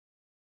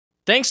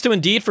Thanks to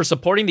Indeed for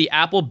supporting the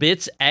Apple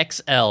Bits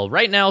XL.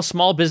 Right now,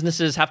 small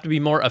businesses have to be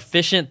more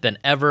efficient than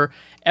ever.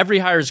 Every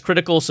hire is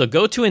critical, so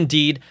go to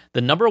Indeed, the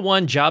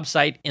 #1 job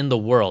site in the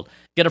world.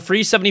 Get a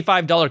free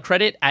 $75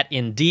 credit at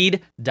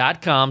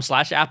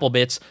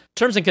Indeed.com/AppleBits.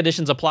 Terms and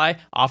conditions apply.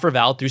 Offer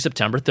valid through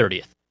September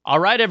 30th. All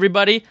right,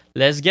 everybody,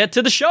 let's get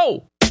to the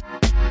show.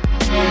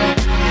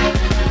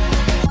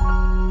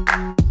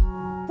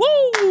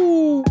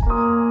 Woo!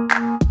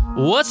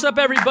 What's up,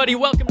 everybody?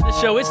 Welcome to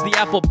the show. It's the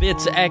Apple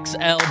Bits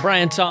XL.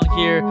 Brian Tong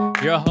here,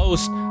 your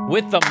host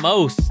with the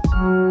most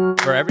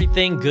for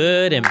everything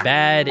good and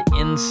bad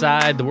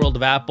inside the world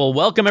of Apple.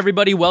 Welcome,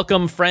 everybody.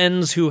 Welcome,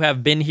 friends who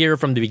have been here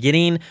from the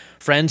beginning,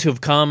 friends who have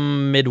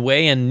come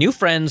midway, and new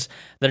friends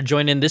that are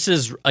joining in. This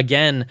is,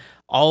 again,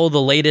 all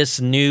the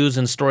latest news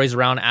and stories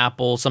around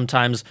Apple,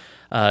 sometimes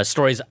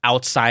stories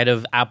outside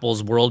of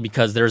Apple's world,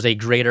 because there's a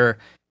greater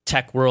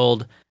tech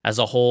world as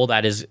a whole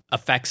that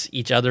affects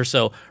each other.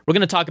 So we're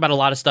going to talk about a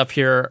lot of stuff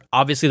here.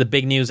 Obviously, the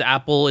big news,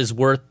 Apple is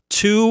worth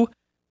 $2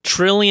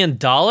 trillion.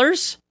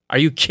 Are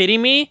you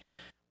kidding me?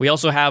 We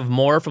also have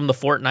more from the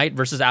Fortnite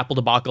versus Apple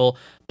debacle,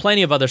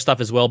 plenty of other stuff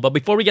as well. But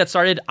before we get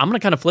started, I'm going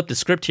to kind of flip the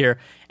script here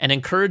and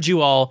encourage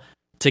you all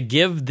to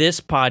give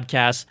this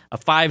podcast a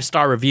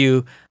 5-star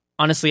review.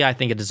 Honestly, I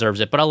think it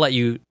deserves it, but I'll let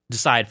you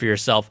decide for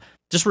yourself.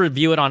 Just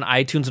review it on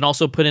iTunes and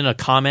also put in a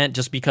comment,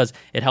 just because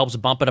it helps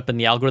bump it up in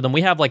the algorithm.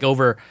 We have like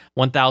over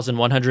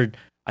 1,100.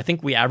 I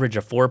think we average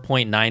a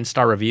 4.9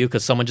 star review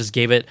because someone just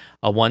gave it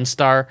a 1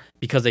 star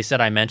because they said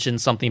I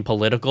mentioned something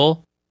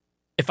political.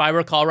 If I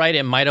recall right,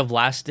 it might have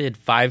lasted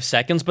 5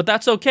 seconds, but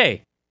that's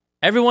okay.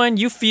 Everyone,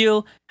 you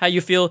feel how you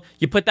feel.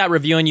 You put that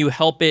review and you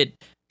help it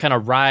kind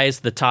of rise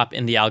to the top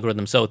in the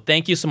algorithm. So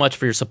thank you so much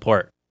for your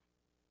support.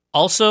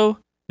 Also,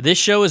 this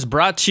show is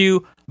brought to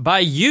you by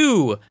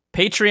you.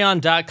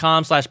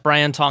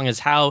 Patreon.com/Brian Tong is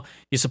how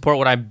you support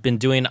what I've been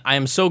doing. I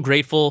am so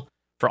grateful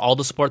for all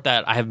the support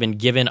that I have been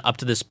given up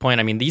to this point.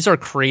 I mean, these are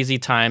crazy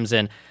times,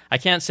 and I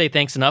can't say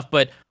thanks enough,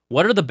 but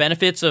what are the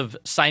benefits of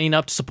signing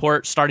up to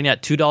support starting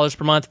at $2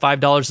 per month?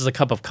 $5 is a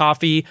cup of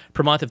coffee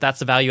per month if that's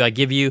the value I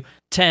give you.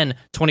 $10,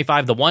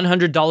 $25, the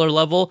 $100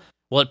 level.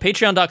 Well, at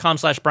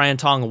patreon.com/Brian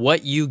Tong,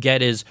 what you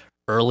get is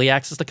early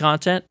access to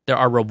content. There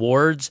are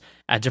rewards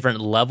at different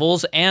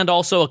levels, and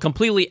also a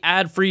completely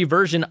ad-free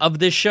version of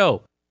this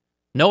show.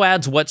 No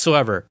ads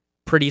whatsoever.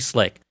 Pretty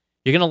slick.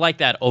 You're going to like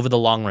that over the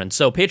long run.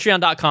 So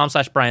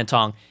patreon.com/Brian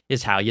Tong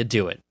is how you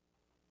do it.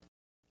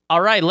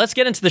 All right, let's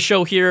get into the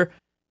show here.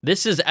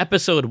 This is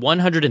episode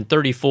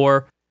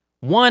 134.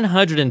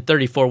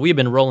 134. We've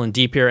been rolling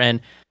deep here, and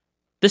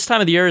this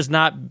time of the year is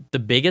not the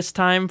biggest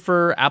time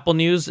for Apple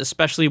news,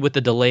 especially with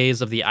the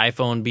delays of the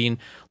iPhone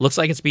looks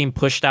like it's being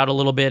pushed out a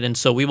little bit, and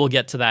so we will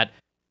get to that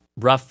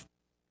rough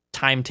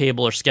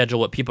timetable or schedule,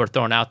 what people are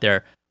throwing out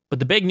there. But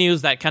the big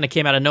news that kind of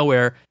came out of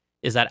nowhere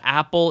is that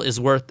Apple is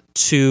worth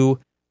 $2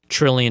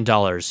 trillion.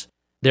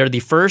 They're the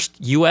first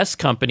U.S.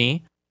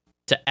 company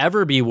to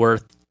ever be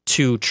worth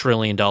 $2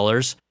 trillion.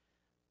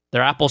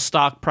 Their Apple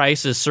stock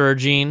price is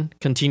surging,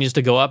 continues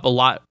to go up a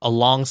lot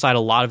alongside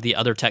a lot of the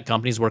other tech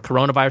companies, where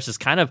coronavirus has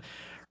kind of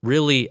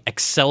really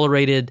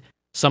accelerated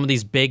some of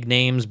these big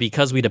names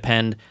because we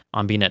depend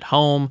on being at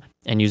home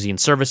and using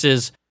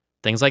services,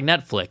 things like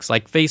Netflix,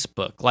 like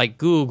Facebook, like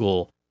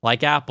Google,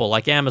 like Apple,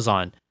 like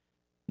Amazon.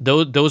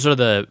 Those are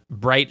the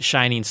bright,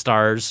 shining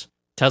stars.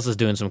 Tesla's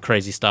doing some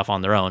crazy stuff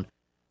on their own.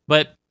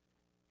 But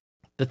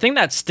the thing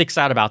that sticks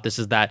out about this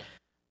is that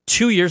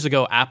 2 years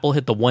ago, Apple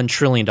hit the $1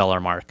 trillion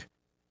mark.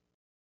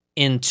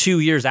 In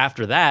 2 years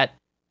after that,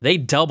 they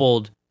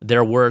doubled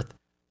their worth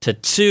to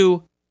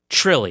 $2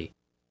 trillion.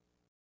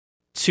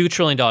 $2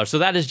 trillion. So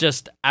that is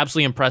just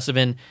absolutely impressive.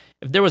 And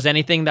if there was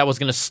anything that was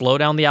going to slow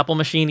down the Apple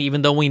machine,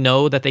 even though we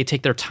know that they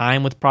take their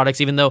time with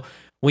products, even though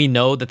we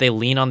know that they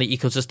lean on the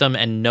ecosystem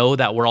and know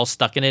that we're all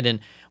stuck in it, and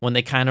when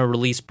they kind of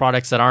release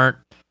products that aren't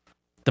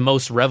the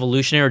most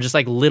revolutionary or just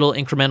like little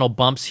incremental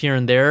bumps here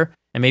and there,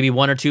 and maybe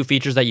 1 or 2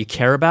 features that you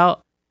care about,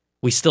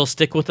 we still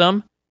stick with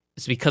them.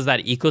 It's because of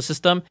that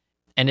ecosystem,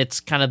 and it's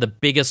kind of the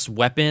biggest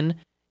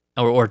weapon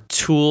or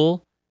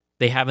tool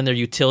they have in their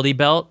utility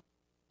belt,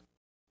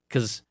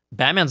 because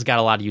Batman's got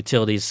a lot of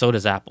utilities, so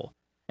does Apple.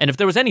 And if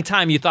there was any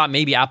time you thought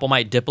maybe Apple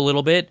might dip a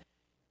little bit,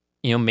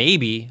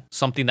 maybe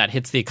something that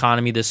hits the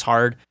economy this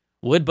hard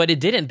would, but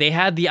it didn't. They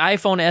had the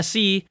iPhone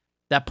SE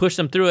that pushed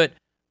them through it.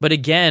 But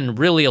again,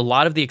 really, a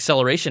lot of the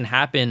acceleration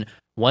happened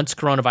once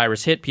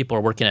coronavirus hit. People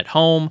are working at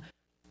home.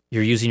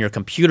 You're using your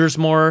computers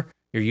more.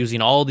 You're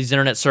using all these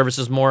internet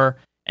services more,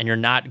 and you're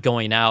not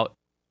going out.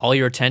 All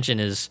your attention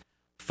is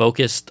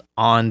focused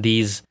on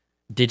these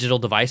digital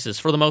devices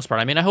for the most part.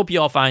 I mean, I hope you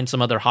all find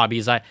some other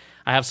hobbies. I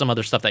have some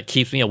other stuff that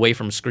keeps me away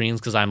from screens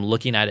because I'm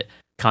looking at it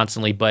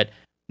constantly, but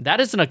that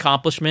is an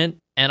accomplishment.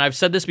 And I've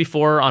said this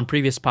before on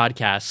previous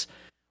podcasts.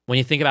 When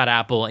you think about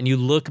Apple and you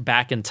look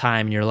back in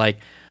time and you're like,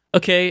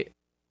 okay,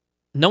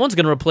 no one's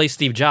going to replace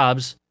Steve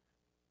Jobs.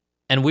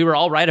 And we were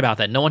all right about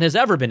that. No one has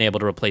ever been able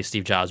to replace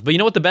Steve Jobs. But you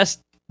know what the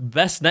next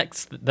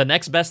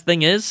best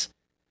thing is?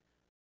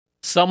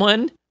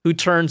 Someone who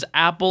turns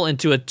Apple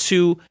into a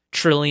 $2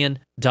 trillion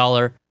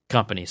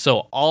company.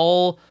 So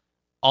all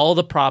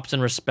the props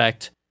and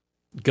respect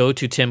go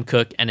to Tim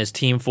Cook and his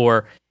team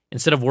for,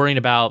 instead of worrying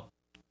about,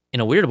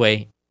 in a weird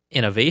way,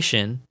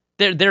 innovation,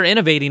 they're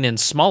innovating in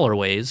smaller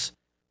ways,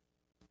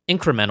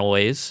 incremental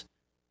ways.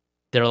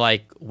 They're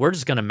like, we're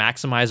just going to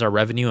maximize our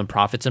revenue and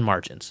profits and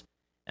margins.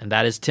 And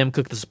that is Tim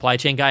Cook, the supply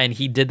chain guy, and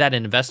he did that,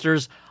 and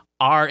investors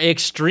are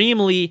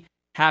extremely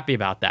happy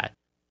about that.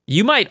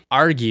 You might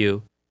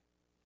argue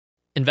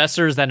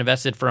investors that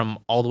invested from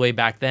all the way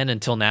back then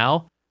until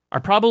now are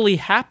probably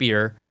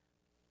happier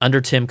under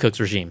Tim Cook's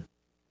regime.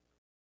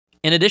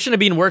 In addition to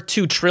being worth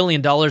 $2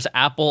 trillion,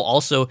 Apple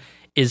also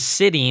is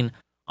sitting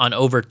on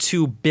over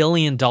 $2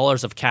 billion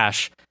of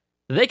cash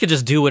that they could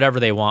just do whatever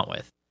they want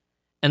with.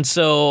 And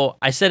so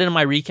I said in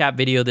my recap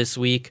video this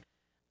week,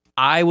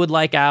 I would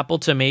like Apple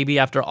to maybe,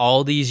 after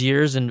all these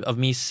years of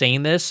me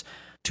saying this,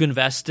 to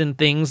invest in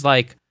things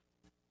like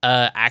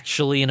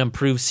actually an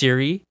improved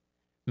Siri,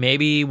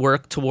 maybe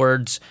work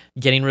towards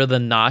getting rid of the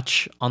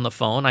notch on the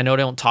phone. I know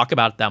they don't talk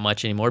about it that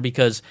much anymore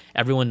because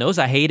everyone knows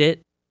I hate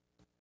it.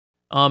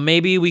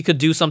 Maybe we could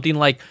do something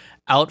like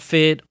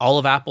outfit all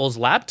of Apple's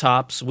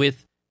laptops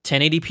with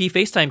 1080p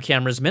FaceTime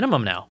cameras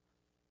minimum now.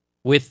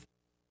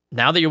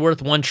 Now that you're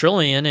worth $1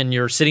 trillion and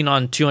you're sitting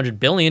on $200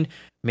 billion,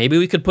 maybe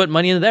we could put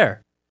money in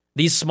there.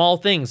 These small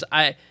things,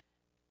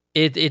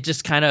 it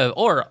just kind of,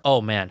 or,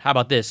 oh man, how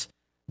about this?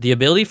 The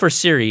ability for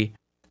Siri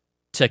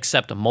to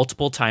accept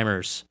multiple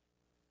timers.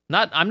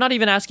 I'm not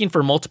even asking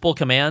for multiple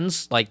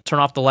commands, like turn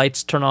off the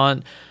lights, turn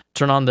on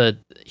the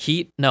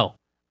heat. No,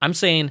 I'm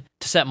saying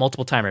to set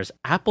multiple timers.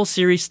 Apple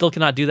Siri still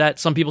cannot do that.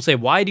 Some people say,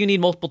 why do you need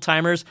multiple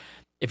timers?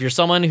 If you're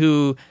someone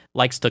who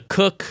likes to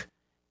cook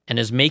and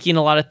is making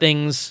a lot of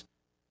things,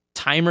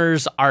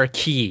 timers are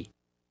key.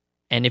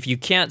 And if you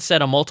can't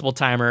set a multiple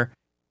timer,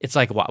 it's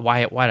like,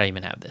 why do I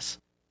even have this?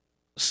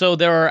 So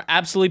there are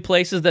absolutely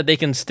places that they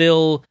can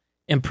still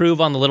improve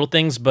on the little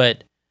things,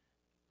 but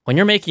when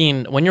you're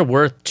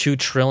worth $2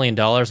 trillion,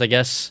 I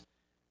guess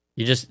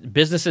you just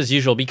business as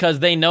usual, because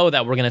they know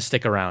that we're going to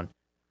stick around.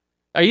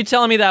 Are you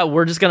telling me that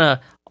we're just going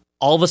to,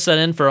 all of a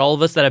sudden, for all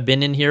of us that have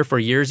been in here for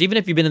years, even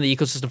if you've been in the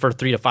ecosystem for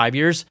 3 to 5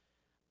 years,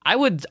 I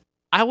would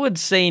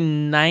say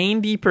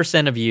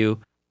 90% of you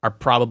are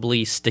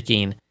probably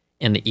sticking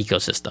in the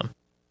ecosystem.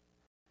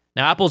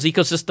 Now, Apple's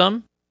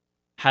ecosystem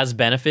has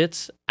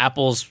benefits.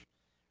 Apple's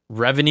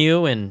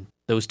revenue and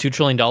those $2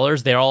 trillion,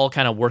 they all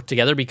kind of work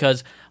together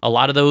because a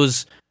lot of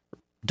those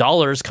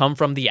dollars come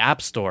from the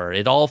App Store.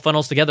 It all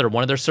funnels together,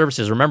 one of their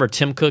services. Remember,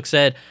 Tim Cook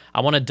said,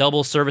 I want to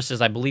double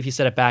services. I believe he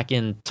said it back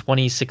in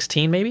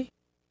 2016, maybe,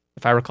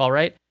 if I recall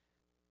right.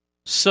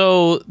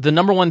 So the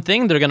number one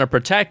thing they're going to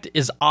protect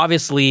is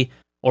obviously,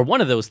 or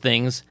one of those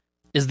things,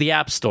 is the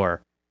App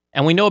Store.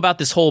 And we know about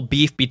this whole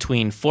beef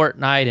between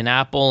Fortnite and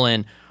Apple,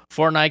 and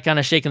Fortnite kind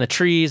of shaking the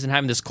trees and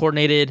having this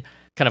coordinated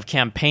kind of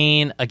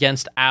campaign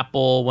against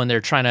Apple when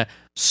they're trying to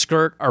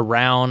skirt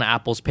around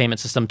Apple's payment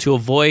system to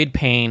avoid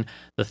paying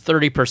the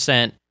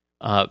 30%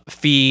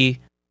 fee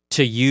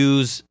to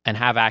use and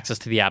have access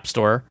to the App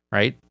Store,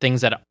 right?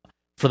 Things that,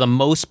 for the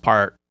most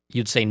part,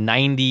 you'd say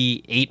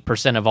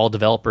 98% of all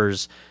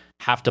developers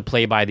have to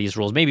play by these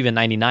rules, maybe even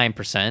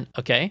 99%,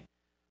 okay?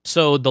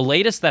 So the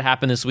latest that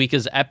happened this week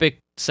is Epic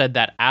said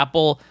that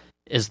Apple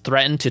is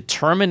threatened to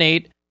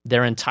terminate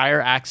their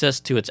entire access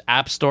to its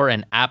App Store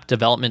and app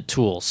development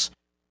tools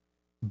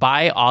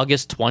by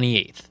August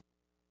 28th,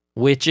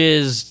 which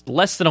is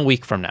less than a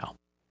week from now.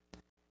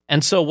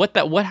 And so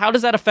how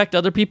does that affect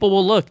other people?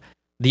 Well, look,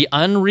 the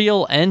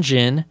Unreal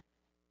Engine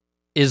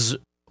is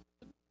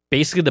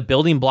basically the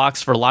building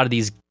blocks for a lot of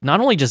these, not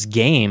only just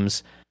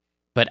games,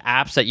 but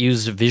apps that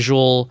use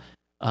visual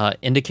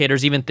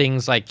indicators, even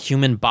things like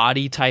human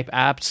body type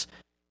apps.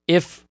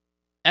 If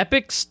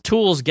Epic's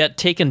tools get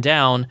taken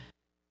down,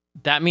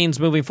 that means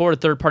moving forward,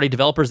 third-party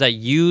developers that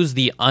use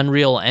the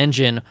Unreal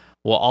Engine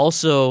will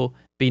also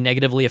be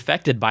negatively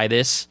affected by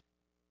this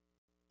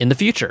in the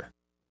future.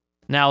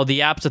 Now,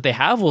 the apps that they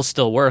have will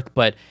still work,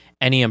 but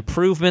any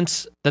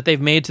improvements that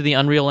they've made to the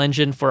Unreal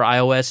Engine for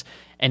iOS,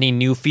 any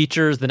new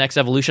features, the next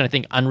evolution, I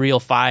think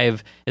Unreal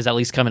 5 is at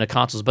least coming to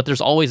consoles, but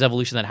there's always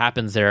evolution that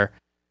happens there.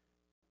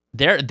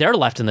 They're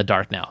left in the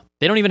dark now.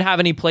 They don't even have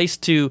any place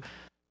to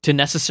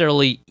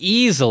necessarily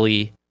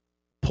easily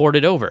port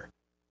it over.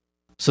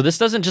 So this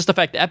doesn't just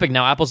affect Epic.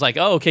 Now Apple's like,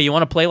 oh, okay, you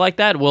want to play like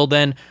that? Well,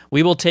 then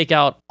we will take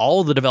out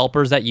all the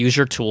developers that use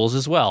your tools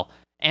as well.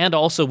 And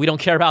also, we don't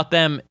care about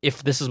them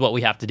if this is what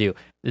we have to do.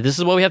 This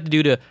is what we have to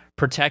do to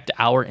protect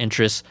our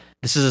interests.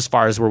 This is as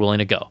far as we're willing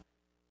to go.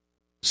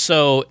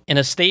 So in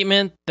a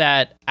statement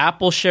that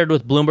Apple shared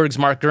with Bloomberg's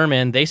Mark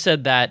Gurman, they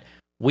said that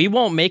we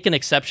won't make an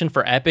exception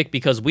for Epic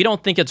because we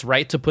don't think it's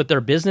right to put their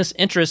business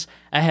interests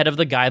ahead of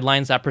the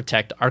guidelines that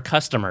protect our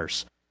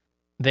customers.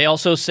 They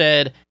also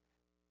said,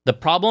 the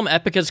problem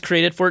Epic has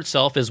created for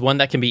itself is one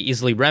that can be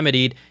easily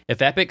remedied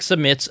if Epic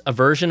submits a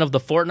version of the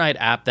Fortnite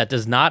app that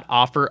does not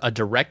offer a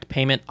direct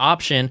payment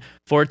option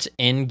for its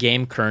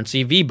in-game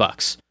currency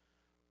V-Bucks.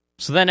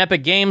 So then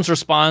Epic Games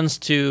responds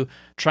to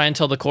try and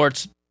tell the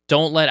courts,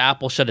 don't let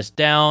Apple shut us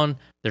down.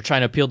 They're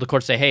trying to appeal to the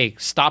courts, say, hey,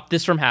 stop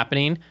this from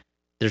happening.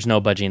 there's no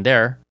budging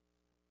there.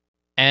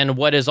 And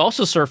what is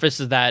also surfaced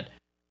is that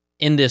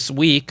in this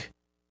week,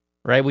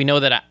 right, we know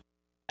that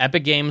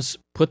Epic Games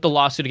put the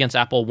lawsuit against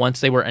Apple once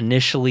they were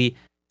initially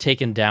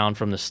taken down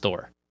from the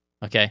store.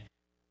 Okay.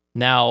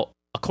 Now,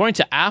 according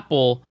to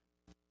Apple,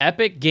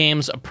 Epic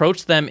Games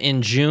approached them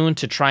in June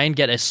to try and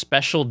get a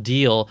special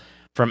deal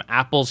from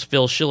Apple's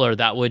Phil Schiller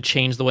that would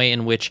change the way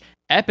in which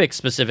Epic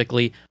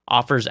specifically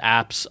offers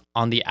apps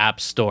on the App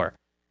Store.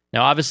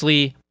 Now,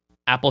 obviously,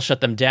 Apple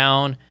shut them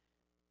down.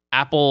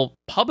 Apple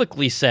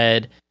publicly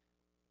said,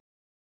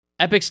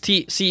 Epic's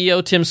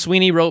CEO Tim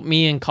Sweeney wrote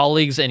me and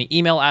colleagues an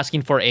email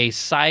asking for a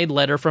side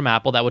letter from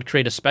Apple that would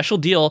create a special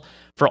deal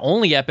for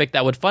only Epic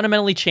that would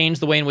fundamentally change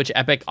the way in which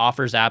Epic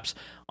offers apps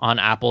on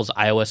Apple's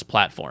iOS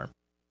platform.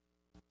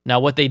 Now,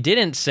 what they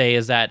didn't say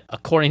is that,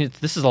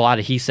 this is a lot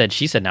of he said,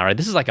 she said now, right?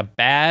 This is like a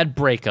bad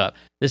breakup.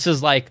 This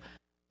is like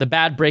the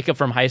bad breakup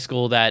from high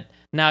school that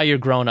now you're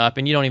grown up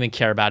and you don't even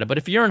care about it. But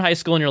if you're in high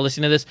school and you're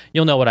listening to this,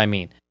 you'll know what I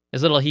mean.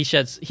 It's little he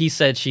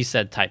said, she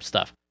said type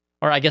stuff.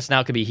 Or I guess now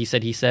it could be he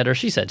said, or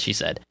she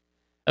said.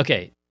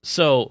 Okay,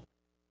 so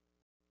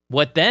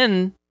what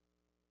then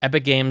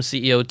Epic Games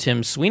CEO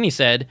Tim Sweeney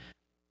said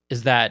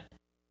is that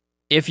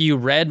if you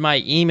read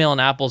my email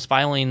and Apple's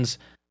filings,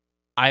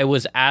 I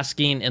was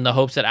asking in the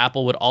hopes that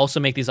Apple would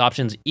also make these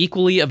options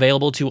equally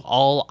available to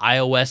all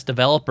iOS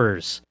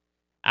developers.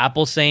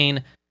 Apple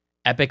saying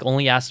Epic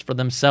only asked for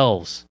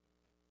themselves.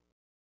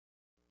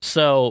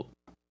 So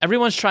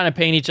everyone's trying to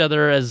paint each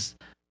other as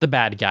the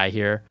bad guy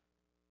here.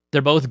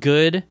 They're both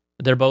good.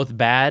 They're both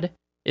bad.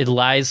 It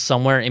lies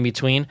somewhere in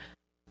between.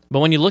 But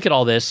when you look at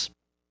all this,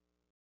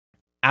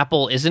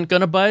 Apple isn't going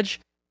to budge,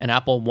 and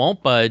Apple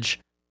won't budge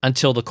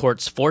until the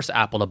courts force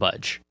Apple to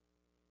budge.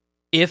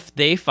 If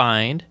they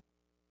find,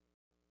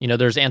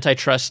 there's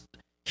antitrust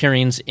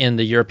hearings in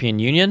the European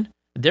Union,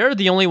 they're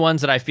the only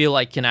ones that I feel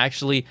like can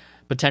actually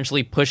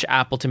potentially push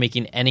Apple to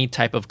making any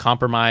type of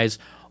compromise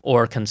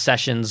or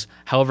concessions,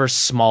 however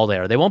small they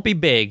are. They won't be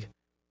big,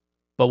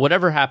 but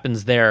whatever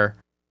happens there,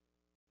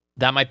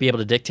 that might be able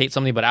to dictate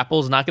something, but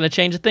Apple's not going to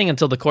change a thing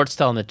until the courts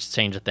tell them to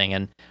change a thing.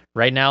 And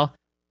right now,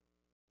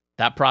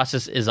 that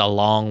process is a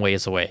long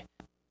ways away.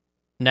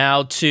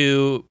 Now,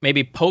 to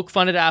maybe poke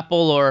fun at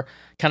Apple or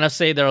kind of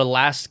say their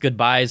last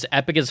goodbyes,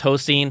 Epic is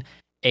hosting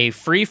a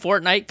free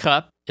Fortnite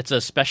Cup. It's a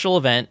special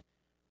event,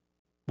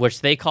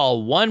 which they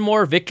call One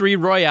More Victory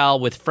Royale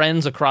with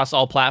friends across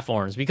all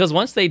platforms. Because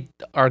once they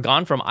are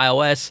gone from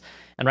iOS,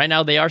 and right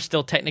now they are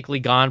still technically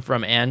gone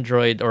from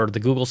Android or the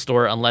Google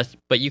Store,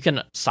 but you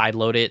can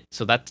sideload it,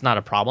 so that's not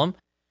a problem.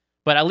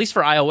 But at least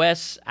for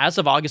iOS, as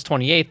of August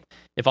 28th,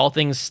 if all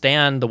things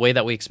stand the way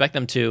that we expect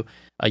them to,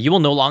 you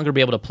will no longer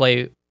be able to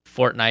play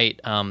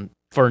Fortnite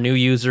for new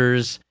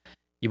users.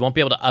 You won't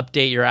be able to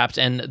update your apps.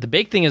 And the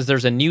big thing is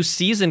there's a new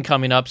season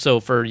coming up.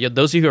 So for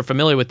those of you who are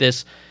familiar with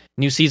this,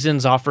 new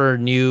seasons offer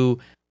new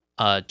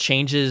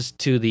changes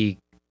to the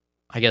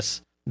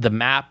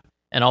map,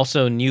 and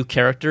also new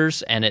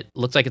characters, and it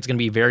looks like it's going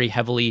to be very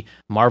heavily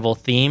Marvel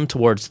themed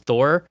towards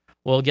Thor.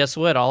 Well, guess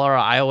what? All our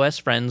iOS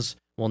friends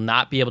will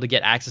not be able to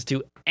get access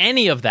to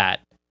any of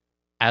that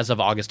as of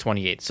August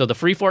 28th. So the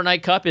free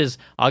Fortnite Cup is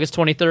August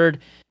 23rd.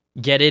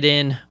 Get it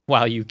in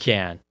while you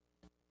can.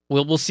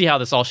 We'll see how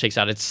this all shakes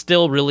out. It's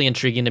still really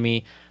intriguing to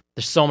me.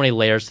 There's so many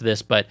layers to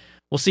this, but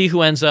we'll see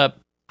who ends up,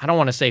 I don't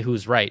want to say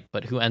who's right,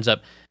 but who ends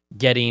up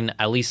getting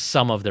at least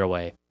some of their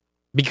way.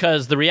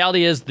 Because the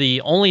reality is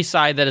the only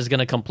side that is going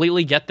to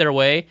completely get their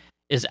way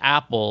is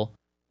Apple,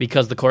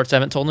 because the courts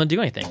haven't told them to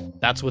do anything.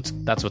 That's what's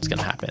going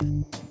to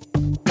happen.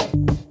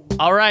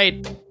 All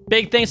right.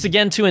 Big thanks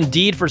again to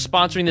Indeed for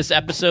sponsoring this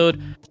episode.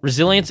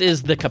 Resilience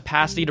is the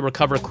capacity to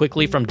recover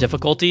quickly from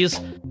difficulties,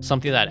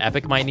 something that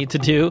Epic might need to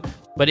do,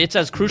 but it's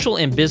as crucial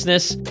in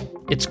business.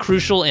 It's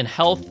crucial in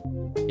health.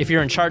 If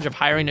you're in charge of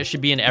hiring, it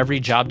should be in every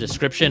job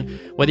description.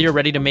 Whether you're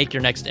ready to make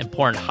your next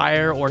important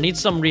hire or need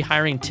some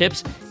rehiring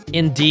tips,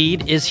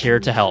 Indeed is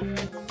here to help.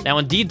 Now,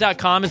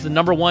 Indeed.com is the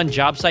 #1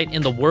 job site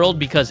in the world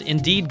because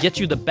Indeed gets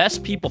you the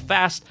best people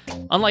fast.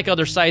 Unlike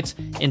other sites,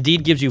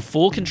 Indeed gives you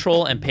full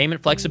control and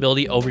payment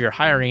flexibility over your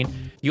hiring.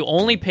 You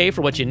only pay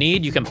for what you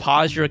need. You can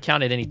pause your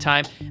account at any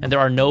time, and there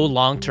are no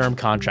long-term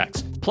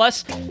contracts.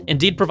 Plus,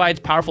 Indeed provides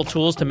powerful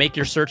tools to make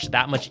your search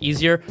that much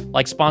easier,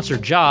 like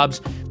sponsored jobs,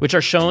 which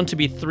are shown to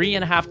be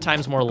 3.5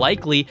 times more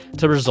likely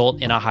to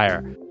result in a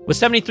hire. With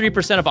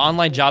 73% of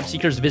online job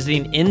seekers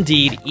visiting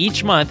Indeed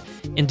each month,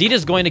 Indeed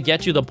is going to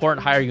get you the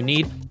important hire you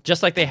need,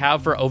 just like they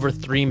have for over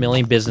 3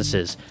 million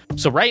businesses.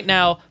 So right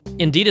now,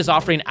 Indeed is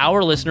offering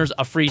our listeners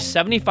a free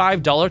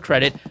 $75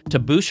 credit to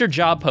boost your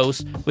job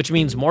post, which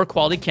means more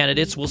quality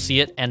candidates will see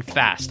it and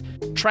fast.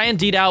 Try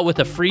Indeed out with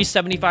a free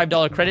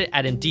 $75 credit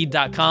at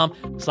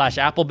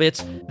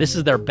Indeed.com/AppleBits. This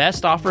is their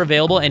best offer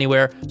available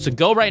anywhere. So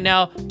go right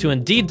now to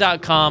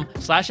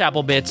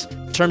Indeed.com/AppleBits.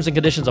 Terms and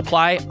conditions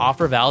apply.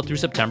 Offer valid through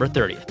September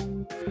 30th.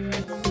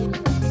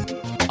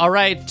 All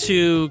right,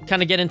 to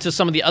kind of get into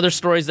some of the other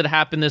stories that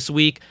happened this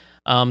week,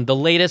 the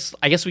latest,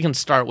 I guess we can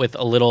start with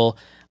a little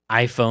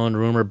iPhone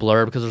rumor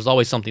blur because there's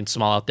always something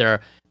small out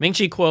there.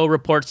 Ming-Chi Kuo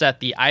reports that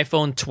the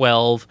iPhone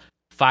 12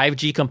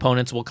 5G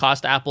components will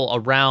cost Apple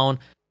around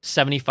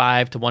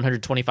 $75 to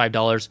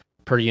 $125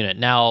 per unit.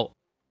 Now,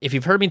 if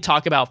you've heard me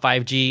talk about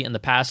 5G in the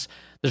past,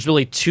 there's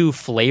really two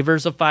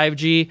flavors of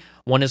 5G.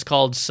 One is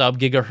called sub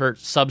 6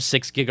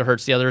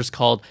 gigahertz. The other is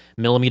called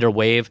millimeter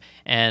wave.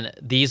 And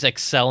these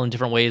excel in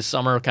different ways.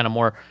 Some are kind of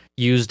more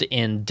used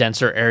in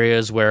denser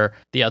areas where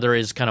the other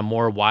is kind of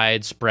more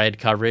widespread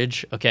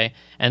coverage. Okay.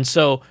 And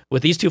so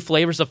with these two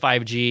flavors of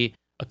 5G,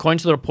 according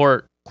to the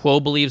report, Quo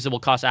believes it will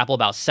cost Apple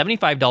about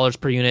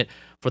 $75 per unit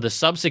for the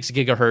sub 6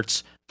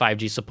 gigahertz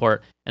 5G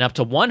support and up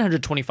to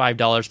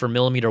 $125 for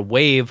millimeter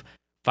wave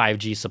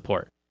 5G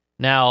support.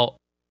 Now,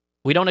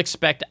 we don't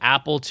expect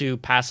Apple to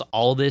pass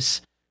all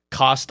this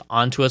cost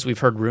onto us. We've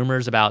heard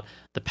rumors about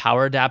the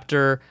power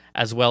adapter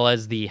as well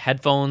as the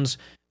headphones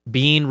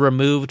being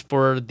removed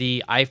for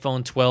the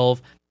iPhone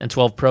 12 and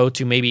 12 Pro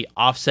to maybe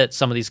offset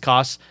some of these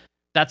costs.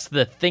 That's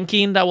the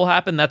thinking that will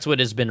happen. That's what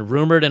has been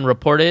rumored and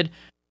reported.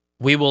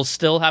 We will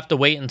still have to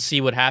wait and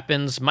see what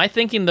happens. My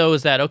thinking, though,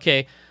 is that,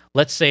 okay,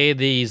 let's say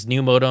these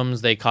new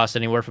modems, they cost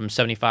anywhere from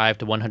 $75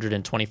 to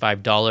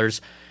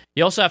 $125.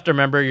 You also have to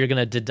remember you're going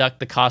to deduct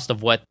the cost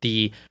of what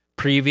the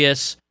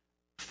previous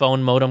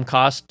phone modem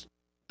cost,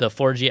 the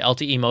 4G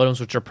LTE modems,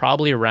 which are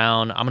probably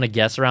around, I'm going to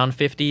guess around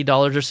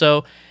 $50 or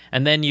so.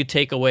 And then you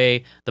take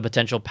away the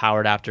potential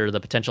power adapter, the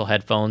potential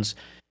headphones.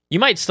 You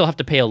might still have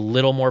to pay a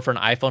little more for an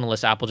iPhone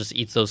unless Apple just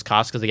eats those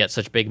costs because they get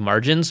such big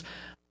margins.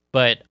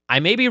 But I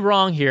may be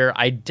wrong here.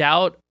 I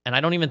doubt, and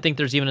I don't even think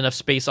there's even enough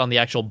space on the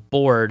actual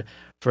board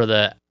for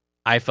the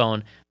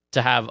iPhone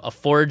to have a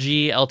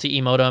 4G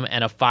LTE modem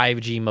and a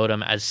 5G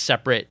modem as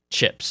separate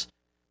chips.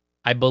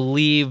 I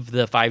believe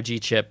the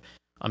 5G chip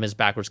is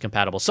backwards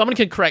compatible. Someone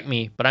can correct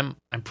me, but I'm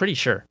pretty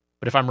sure.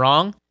 But if I'm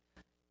wrong,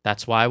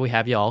 that's why we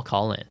have you all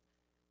call in.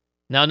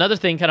 Now, another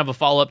thing, kind of a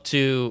follow-up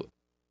to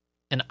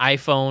an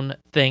iPhone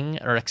thing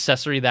or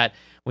accessory that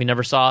we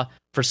never saw.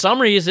 For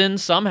some reason,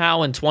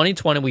 somehow in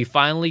 2020, we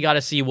finally got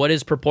to see what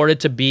is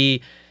purported to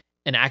be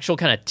an actual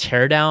kind of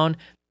teardown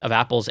of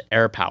Apple's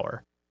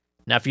AirPower.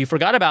 Now, if you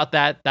forgot about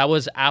that, that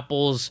was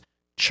Apple's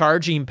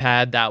charging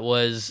pad that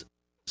was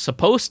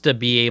supposed to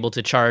be able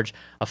to charge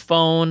a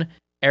phone,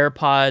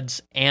 AirPods,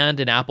 and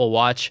an Apple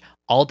Watch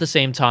all at the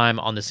same time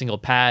on the single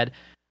pad.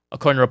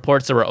 According to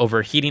reports, there were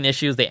overheating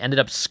issues. They ended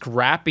up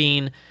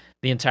scrapping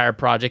the entire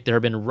project. There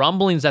have been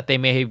rumblings that they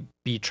may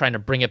be trying to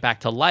bring it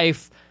back to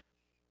life,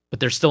 but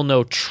there's still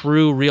no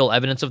true, real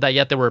evidence of that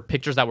yet. There were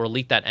pictures that were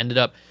leaked that ended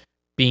up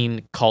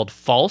being called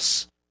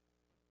false,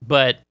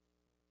 but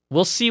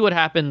we'll see what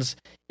happens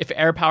if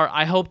AirPower.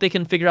 I hope they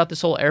can figure out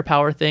this whole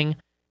AirPower thing.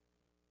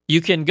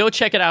 You can go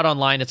check it out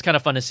online. It's kind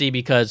of fun to see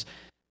because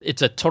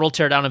it's a total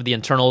teardown of the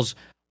internals.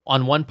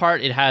 On one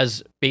part, it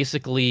has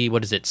basically,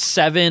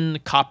 7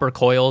 copper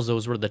coils.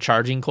 Those were the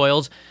charging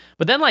coils.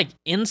 But then, like,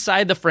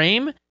 inside the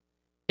frame,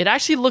 it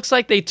actually looks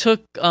like they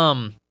took,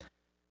 I'm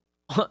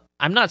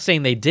not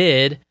saying they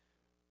did,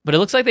 but it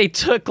looks like they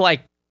took,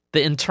 like,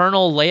 the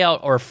internal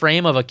layout or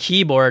frame of a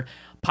keyboard,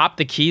 popped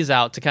the keys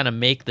out to kind of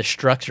make the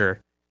structure.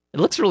 It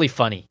looks really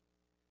funny.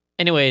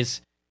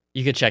 Anyways,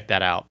 you could check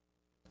that out.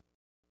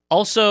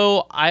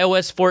 Also,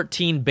 iOS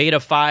 14 Beta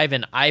 5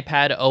 and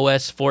iPad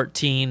OS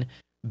 14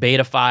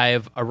 Beta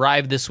 5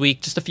 arrived this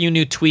week. Just a few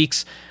new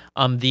tweaks.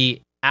 The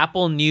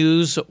Apple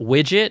News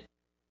widget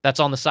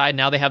that's on the side,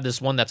 now they have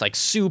this one that's like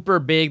super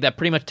big that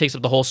pretty much takes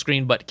up the whole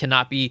screen but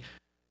cannot be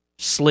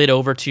slid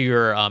over to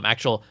your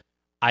actual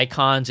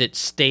icons. It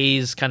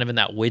stays kind of in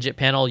that widget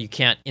panel. You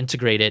can't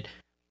integrate it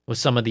with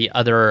some of the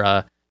other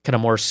kind of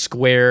more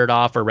squared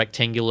off or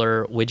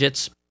rectangular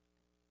widgets.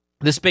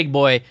 This big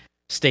boy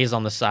stays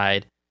on the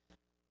side.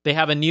 They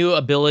have a new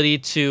ability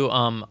to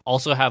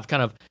also have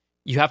kind of,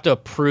 you have to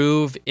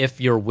approve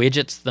if your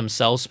widgets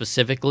themselves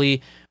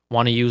specifically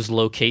want to use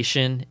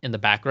location in the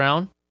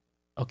background.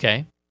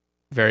 Okay,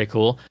 very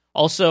cool.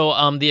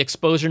 Also, the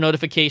exposure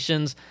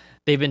notifications,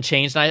 they've been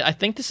changed. And I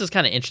think this is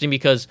kind of interesting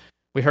because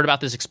we heard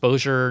about this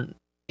exposure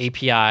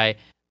API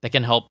that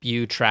can help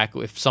you track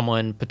if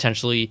someone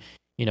potentially,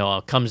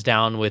 comes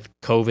down with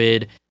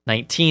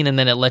COVID-19, and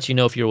then it lets you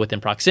know if you're within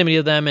proximity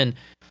of them. And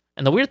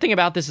the weird thing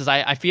about this is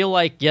I feel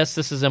like, yes,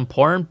 this is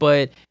important,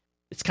 but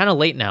it's kind of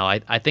late now.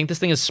 I think this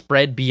thing is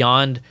spread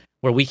beyond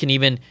where we can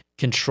even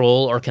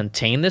control or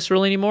contain this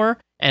really anymore.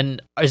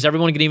 And is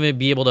everyone going to even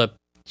be able to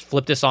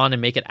flip this on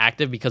and make it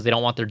active because they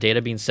don't want their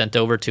data being sent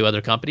over to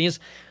other companies?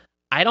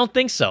 I don't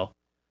think so.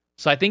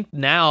 So I think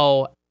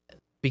now,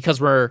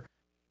 because we're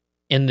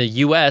in the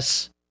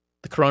US,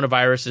 the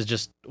coronavirus is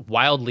just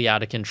wildly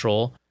out of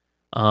control.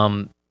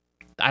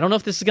 I don't know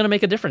if this is going to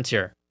make a difference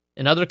here.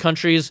 In other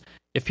countries,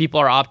 if people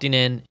are opting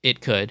in, it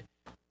could.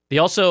 They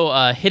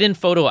also hidden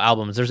photo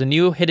albums. There's a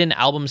new hidden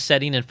album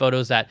setting in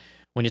Photos that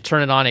when you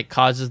turn it on, it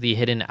causes the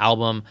hidden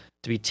album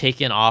to be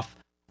taken off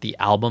the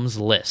albums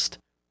list.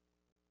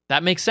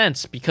 That makes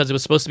sense because it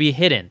was supposed to be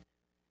hidden.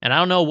 And I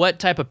don't know what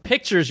type of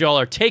pictures y'all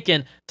are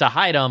taking to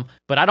hide them,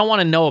 but I don't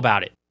want to know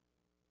about it.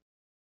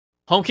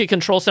 HomeKit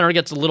Control Center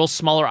gets a little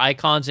smaller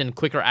icons and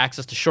quicker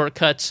access to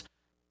shortcuts.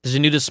 There's a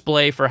new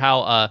display for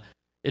how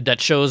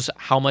that shows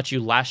how much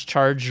you last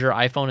charge your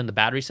iPhone in the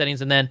battery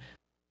settings. And then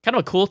kind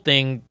of a cool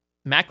thing,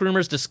 Mac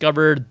Rumors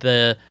discovered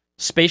the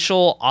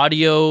spatial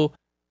audio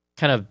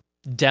kind of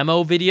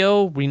demo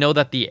video. We know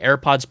that the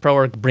AirPods Pro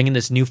are bringing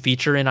this new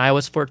feature in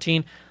iOS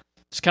 14.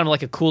 It's kind of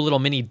like a cool little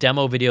mini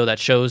demo video that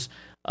shows,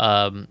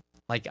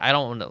 like, I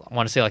don't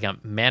want to say like a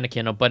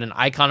mannequin, but an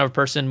icon of a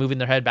person moving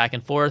their head back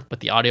and forth, but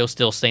the audio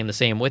still staying the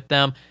same with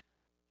them.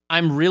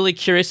 I'm really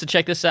curious to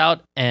check this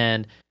out,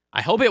 and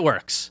I hope it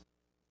works.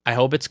 I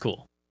hope it's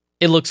cool.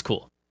 It looks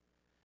cool.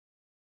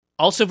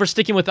 Also, for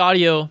sticking with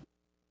audio,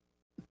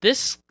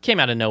 this came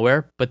out of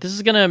nowhere, but this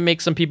is going to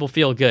make some people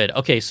feel good.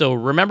 Okay, so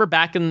remember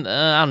back in,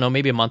 I don't know,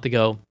 maybe a month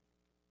ago,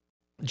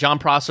 Jon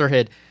Prosser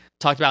had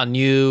talked about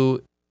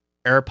new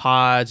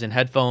AirPods and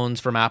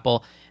headphones from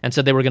Apple and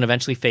said they were going to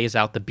eventually phase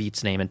out the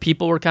Beats name. And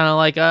people were kind of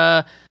like,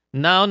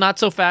 no, not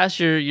so fast.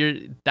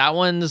 That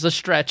one's a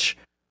stretch.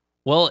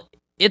 Well,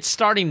 it's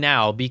starting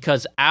now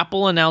because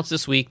Apple announced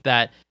this week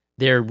that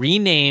they're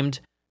renamed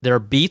their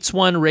Beats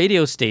One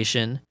radio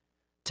station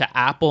to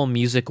Apple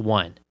Music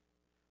One.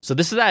 So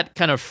this is that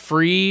kind of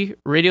free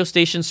radio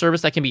station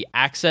service that can be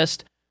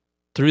accessed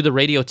through the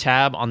radio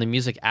tab on the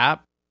music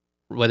app,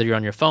 whether you're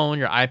on your phone,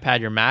 your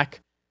iPad, your Mac.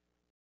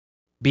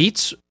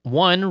 Beats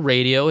One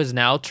radio is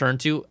now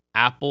turned to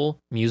Apple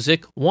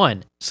Music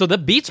One. So the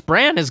Beats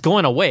brand is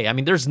going away. I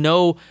mean, there's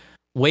no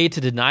way to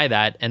deny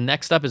that. And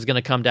next up is going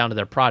to come down to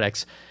their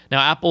products.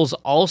 Now, Apple's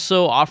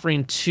also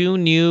offering 2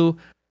 new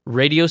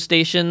radio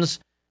stations.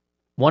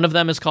 One of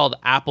them is called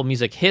Apple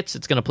Music Hits.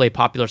 It's going to play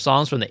popular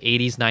songs from the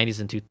 80s, 90s,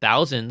 and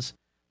 2000s,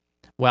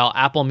 while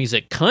Apple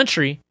Music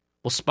Country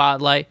will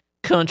spotlight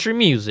country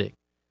music.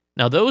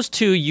 Now, those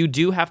 2, you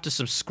do have to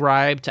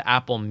subscribe to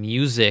Apple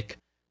Music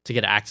to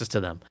get access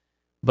to them.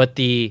 But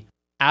the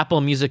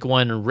Apple Music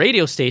One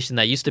radio station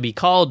that used to be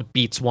called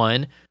Beats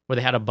One, where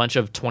they had a bunch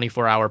of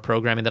 24-hour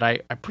programming that I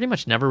pretty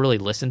much never really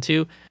listened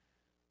to,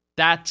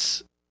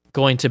 that's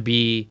going to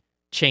be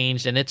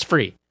changed, and it's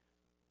free.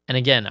 And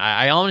again,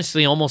 I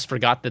honestly almost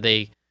forgot that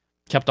they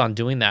kept on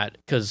doing that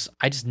because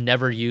I just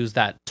never used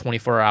that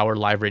 24-hour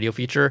live radio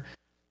feature.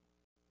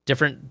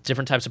 Different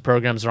types of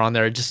programs are on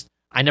there.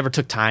 I never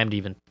took time to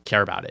even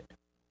care about it.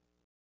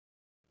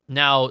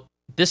 Now,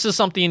 this is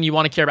something you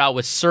want to care about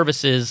with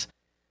services.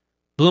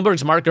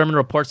 Bloomberg's Mark Gurman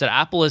reports that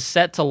Apple is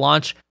set to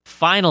launch,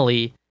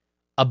 finally,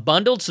 a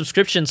bundled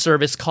subscription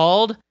service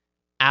called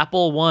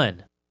Apple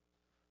One.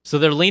 So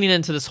they're leaning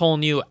into this whole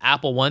new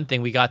Apple One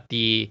thing. We got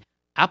the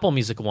Apple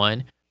Music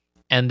One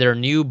and their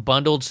new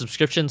bundled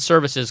subscription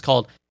services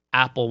called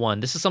Apple One.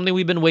 This is something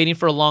we've been waiting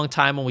for a long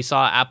time. When we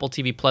saw Apple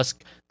TV Plus,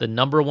 the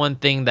number one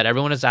thing that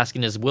everyone is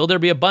asking is, will there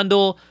be a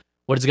bundle?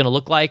 What is it going to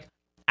look like?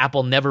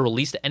 Apple never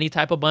released any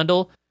type of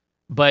bundle.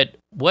 But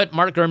what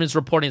Mark Gurman is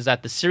reporting is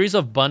that the series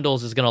of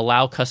bundles is going to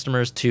allow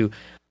customers to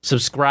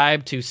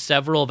subscribe to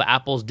several of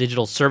Apple's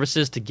digital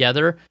services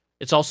together.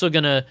 It's also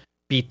going to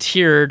be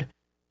tiered,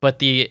 but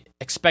the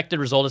expected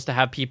result is to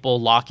have people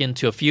lock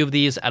into a few of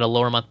these at a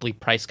lower monthly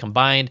price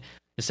combined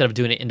instead of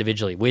doing it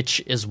individually, which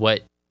is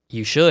what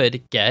you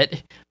should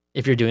get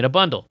if you're doing a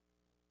bundle.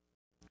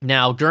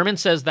 Now, Gurman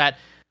says that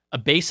a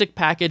basic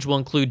package will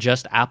include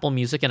just Apple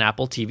Music and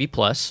Apple TV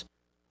Plus.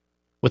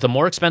 With a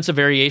more expensive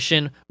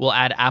variation, we'll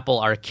add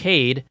Apple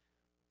Arcade.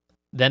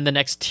 Then the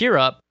next tier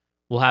up,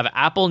 we'll have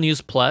Apple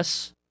News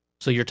Plus.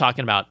 So you're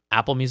talking about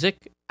Apple Music,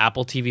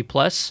 Apple TV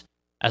Plus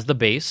as the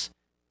base.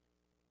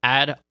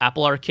 Add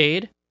Apple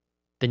Arcade.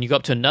 Then you go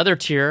up to another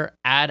tier,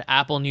 add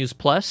Apple News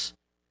Plus,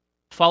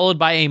 followed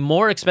by a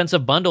more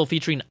expensive bundle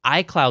featuring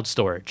iCloud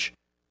storage.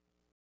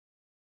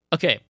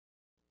 Okay,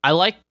 I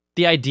like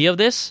the idea of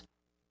this,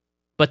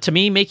 but to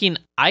me, making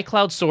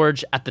iCloud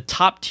storage at the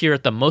top tier,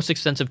 at the most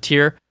expensive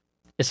tier,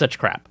 is such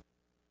crap.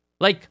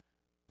 Like,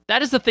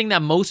 that is the thing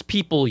that most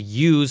people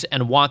use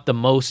and want the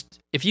most.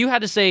 If you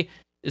had to say,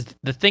 is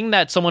the thing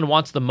that someone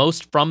wants the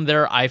most from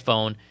their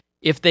iPhone,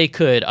 if they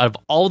could, out of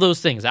all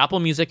those things, Apple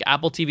Music,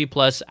 Apple TV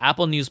Plus,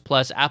 Apple News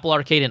Plus, Apple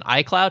Arcade, and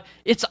iCloud,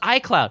 it's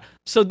iCloud.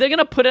 So they're going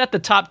to put it at the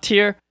top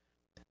tier.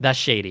 That's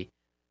shady.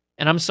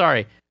 And I'm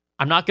sorry,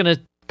 I'm not going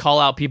to call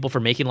out people for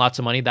making lots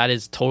of money. That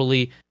is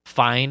totally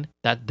fine.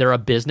 That they're a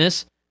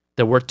business.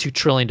 They're worth $2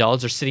 trillion.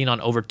 They're sitting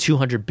on over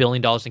 $200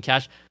 billion in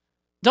cash.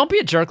 Don't be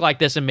a jerk like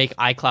this and make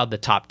iCloud the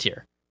top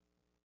tier.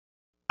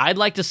 I'd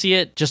like to see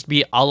it just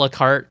be a la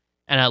carte,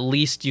 and at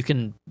least you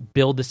can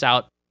build this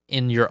out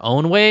in your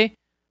own way.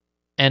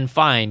 And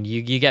fine,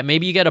 you get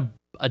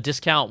a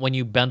discount when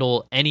you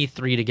bundle any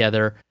 3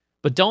 together,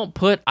 but don't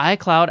put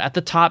iCloud at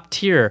the top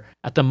tier,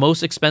 at the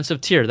most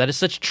expensive tier. That is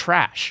such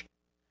trash.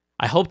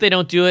 I hope they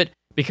don't do it,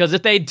 because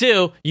if they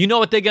do, you know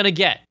what they're going to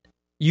get.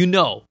 You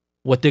know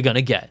what they're going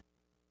to get.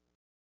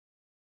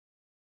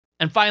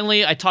 And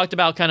finally, I talked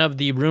about kind of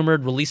the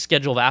rumored release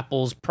schedule of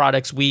Apple's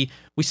products. We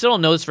still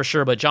don't know this for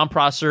sure, but Jon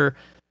Prosser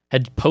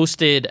had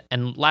posted,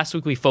 and last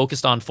week we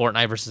focused on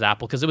Fortnite versus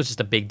Apple because it was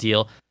just a big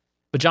deal.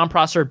 But Jon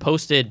Prosser had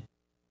posted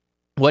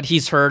what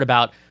he's heard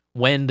about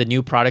when the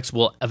new products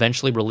will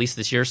eventually release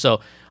this year. So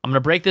I'm going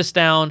to break this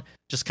down,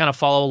 just kind of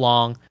follow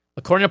along.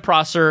 According to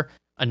Prosser,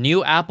 a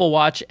new Apple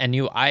Watch and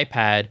new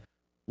iPad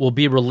will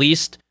be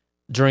released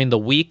during the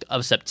week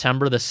of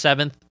September the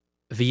 7th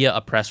via a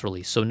press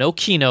release. So no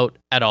keynote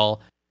at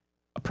all.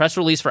 A press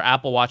release for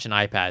Apple Watch and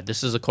iPad.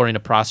 This is according to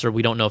Prosser.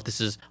 We don't know if this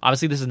is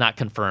not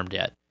confirmed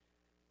yet.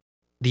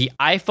 The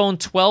iPhone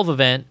 12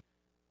 event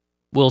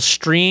will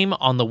stream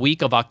on the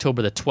week of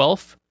October the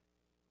 12th.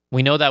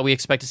 We know that we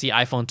expect to see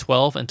iPhone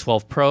 12 and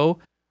 12 Pro.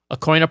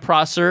 According to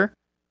Prosser,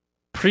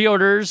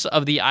 pre-orders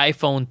of the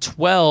iPhone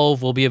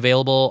 12 will be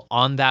available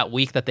on that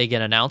week that they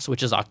get announced,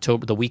 which is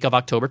the week of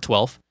October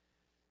 12th.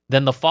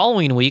 Then the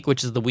following week,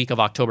 which is the week of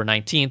October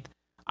 19th,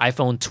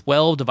 iPhone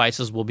 12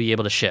 devices will be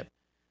able to ship.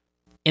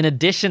 In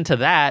addition to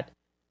that,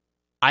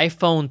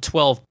 iPhone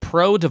 12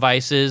 Pro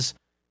devices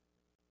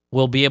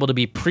will be able to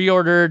be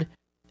pre-ordered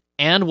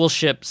and will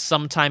ship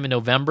sometime in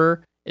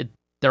November.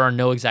 There are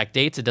no exact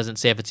dates. It doesn't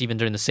say if it's even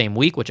during the same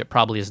week, which it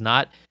probably is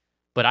not.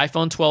 But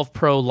iPhone 12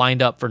 Pro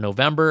lined up for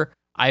November,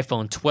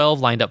 iPhone 12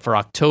 lined up for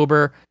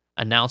October,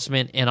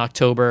 announcement in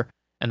October,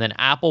 and then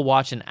Apple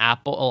Watch and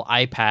Apple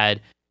iPad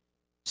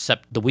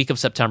the week of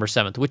September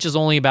 7th, which is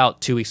only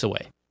about 2 weeks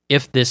away,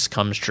 if this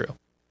comes true.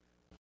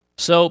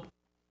 So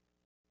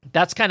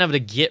that's kind of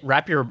to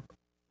wrap your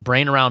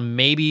brain around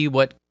maybe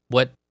what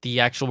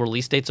the actual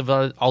release dates of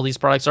all these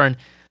products are. And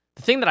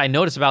the thing that I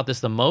notice about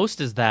this the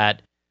most is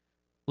that,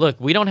 look,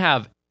 we don't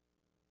have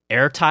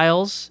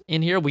AirTiles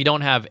in here. We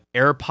don't have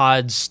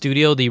AirPods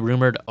Studio, the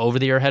rumored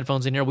over-the-ear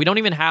headphones in here. We don't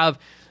even have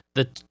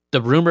the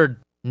rumored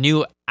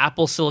new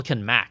Apple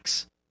Silicon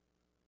Max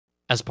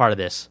as part of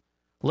this,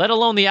 let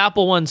alone the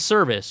Apple One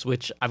service,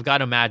 which I've got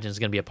to imagine is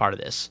going to be a part of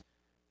this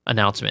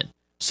announcement.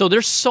 So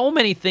there's so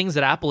many things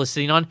that Apple is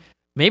sitting on.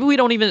 Maybe we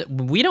don't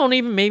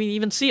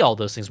even see all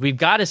those things. We've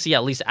got to see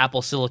at least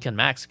Apple Silicon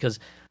Max, because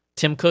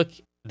Tim Cook,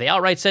 they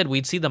outright said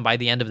we'd see them by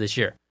the end of this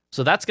year.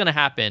 So that's going to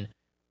happen.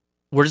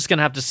 We're just going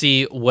to have to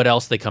see what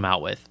else they come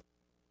out with.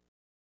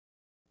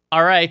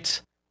 All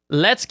right,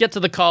 let's get to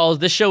the calls.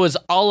 This show is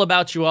all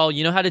about you all.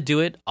 You know how to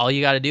do it. All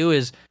you got to do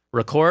is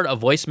record a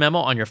voice memo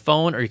on your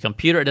phone or your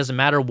computer. It doesn't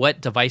matter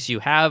what device you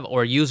have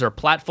or user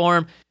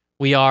platform.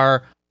 We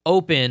are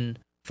open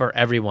for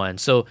everyone.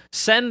 So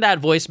send that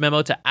voice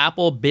memo to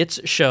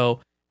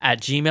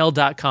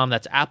applebitsshow@gmail.com.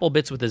 That's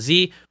applebits with a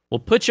Z. We'll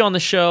put you on the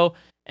show,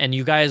 and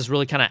you guys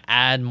really kind of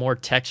add more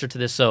texture to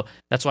this. So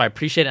that's why I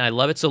appreciate it, and I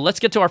love it. So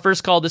let's get to our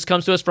first call. This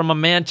comes to us from my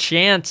man,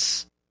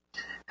 Chance.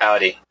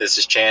 Howdy, this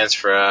is Chance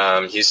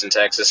from Houston,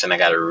 Texas, and I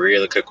got a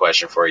really quick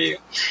question for you.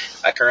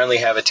 I currently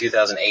have a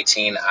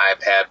 2018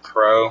 iPad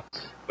Pro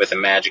with a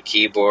Magic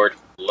Keyboard.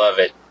 Love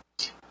it.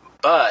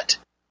 But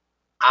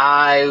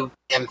I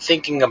am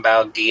thinking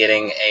about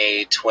getting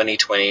a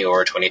 2020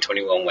 or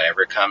 2021,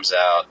 whenever it comes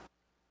out,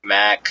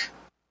 MacBook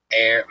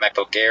Air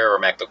or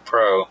MacBook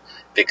Pro,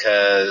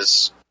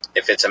 because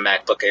if it's a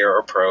MacBook Air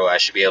or Pro, I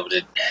should be able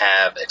to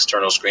have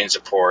external screen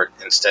support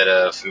instead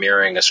of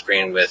mirroring a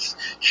screen with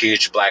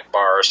huge black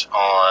bars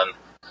on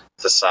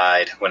the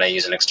side when I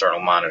use an external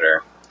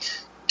monitor.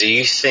 Do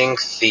you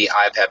think the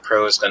iPad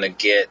Pro is going to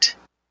get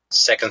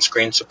second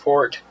screen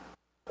support?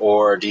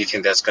 Or do you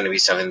think that's going to be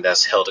something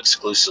that's held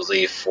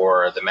exclusively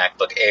for the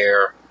MacBook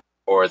Air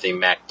or the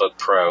MacBook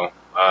Pro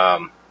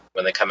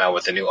when they come out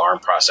with the new ARM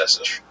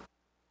processors?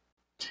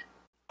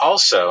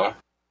 Also,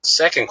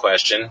 second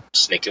question,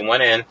 sneaking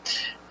one in,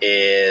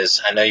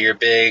 is I know you're a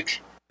big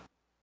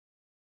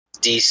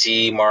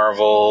DC,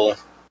 Marvel,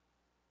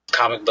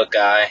 comic book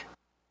guy.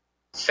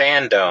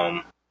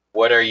 Fandom,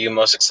 what are you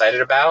most excited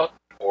about?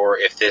 Or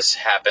if this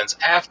happens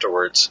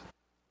afterwards,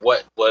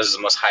 what was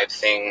the most hype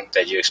thing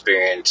that you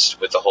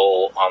experienced with the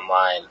whole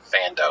online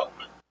fandom?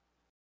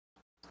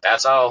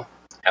 That's all.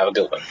 Have a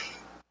good one.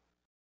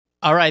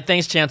 All right,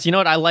 thanks, Chance. You know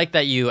what? I like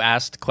that you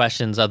asked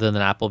questions other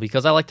than Apple,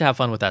 because I like to have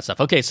fun with that stuff.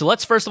 Okay, so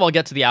let's first of all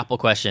get to the Apple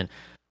question.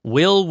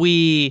 Will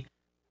we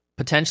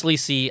potentially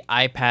see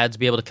iPads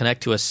be able to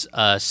connect to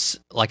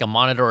like a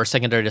monitor or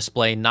secondary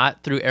display,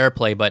 not through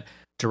AirPlay, but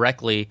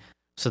directly,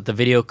 so that the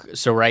video,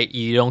 so right,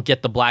 you don't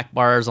get the black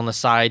bars on the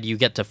side, you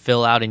get to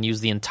fill out and use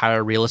the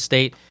entire real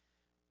estate?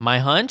 My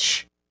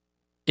hunch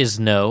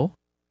is no.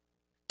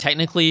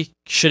 Technically,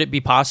 should it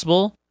be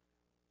possible?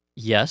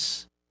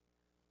 Yes.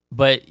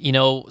 But, you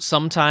know,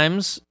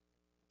 sometimes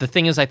the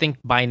thing is, I think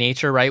by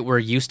nature, right, we're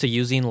used to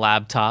using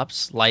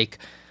laptops like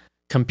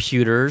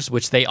computers,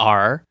 which they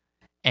are,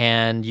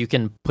 and you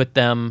can put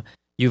them,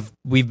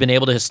 we've been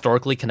able to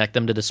historically connect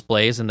them to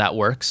displays, and that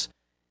works.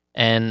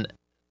 And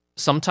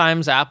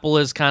sometimes Apple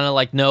is kind of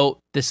like, no,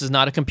 this is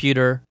not a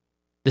computer.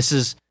 This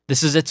is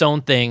its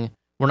own thing.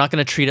 We're not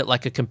going to treat it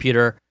like a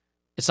computer.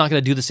 It's not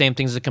going to do the same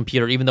things as a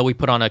computer, even though we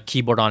put on a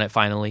keyboard on it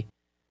finally.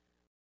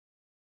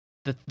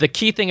 The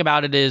key thing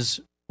about it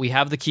is we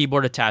have the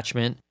keyboard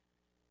attachment,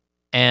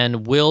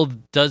 and will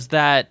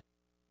that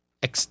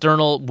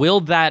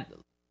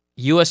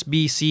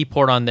USB-C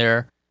port on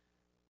there,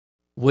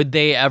 would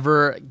they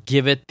ever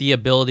give it the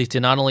ability to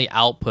not only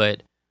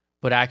output,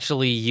 but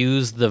actually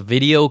use the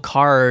video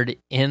card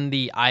in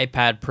the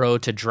iPad Pro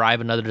to drive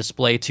another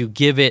display to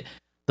give it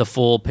the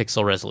full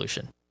pixel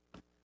resolution?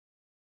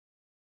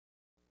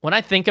 When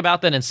I think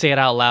about that and say it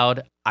out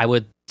loud, I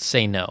would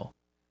say no.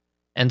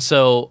 And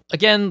so,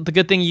 again, the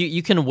good thing,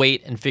 you can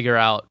wait and figure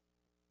out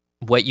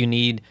what you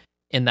need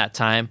in that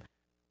time.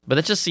 But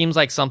it just seems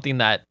like something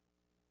that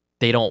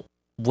they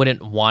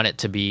wouldn't want it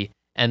to be.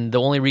 And the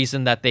only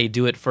reason that they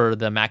do it for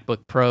the MacBook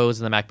Pros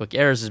and the MacBook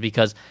Airs is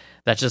because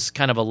that's just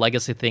kind of a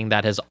legacy thing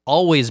that has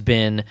always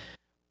been,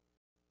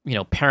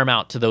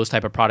 paramount to those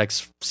type of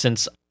products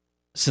since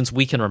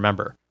we can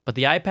remember. But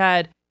the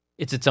iPad,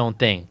 it's its own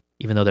thing,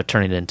 even though they're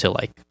turning it into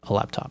like a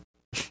laptop.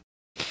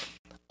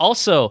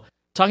 Also,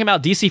 talking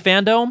about DC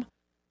Fandom,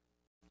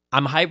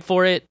 I'm hyped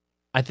for it.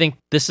 I think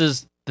this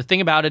is the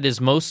thing about it is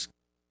most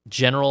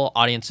general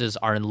audiences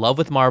are in love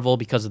with Marvel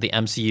because of the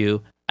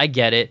MCU. I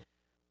get it.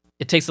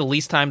 It takes the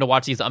least time to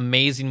watch these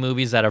amazing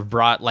movies that have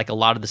brought like a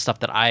lot of the stuff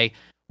that I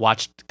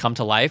watched come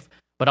to life.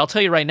 But I'll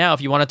tell you right now,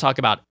 if you want to talk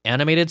about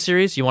animated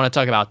series, you want to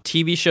talk about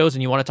TV shows,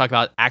 and you want to talk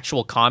about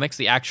actual comics,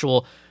 the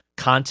actual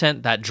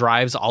content that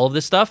drives all of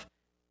this stuff,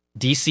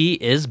 DC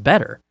is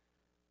better.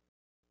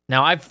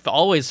 Now, I've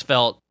always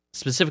felt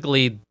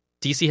specifically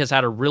DC has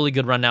had a really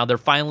good run now. They're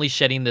finally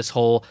shedding this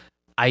whole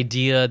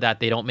idea that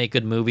they don't make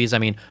good movies. I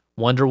mean,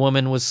 Wonder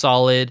Woman was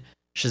solid.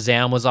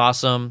 Shazam was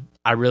awesome.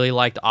 I really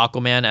liked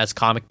Aquaman as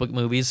comic book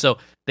movies. So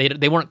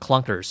they weren't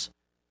clunkers.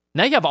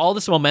 Now you have all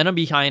this momentum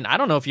behind, I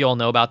don't know if you all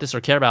know about this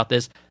or care about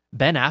this,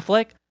 Ben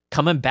Affleck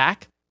coming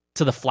back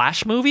to the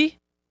Flash movie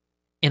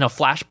in a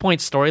Flashpoint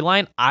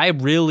storyline. I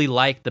really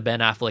like the Ben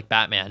Affleck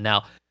Batman.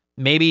 Now,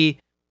 maybe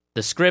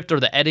the script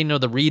or the editing or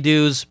the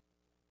redos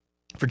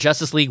for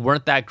Justice League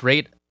weren't that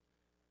great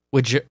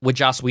with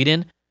Joss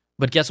Whedon,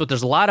 but guess what?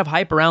 There's a lot of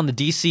hype around the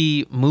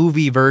DC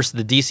movie versus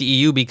the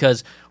DCEU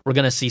because we're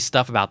going to see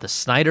stuff about the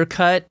Snyder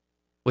Cut,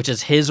 which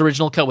is his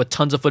original cut with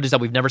tons of footage that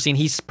we've never seen.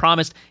 He's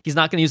promised he's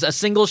not going to use a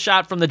single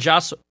shot from the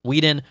Joss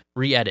Whedon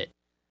re-edit.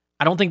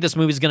 I don't think this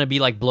movie is going to be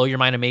like blow your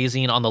mind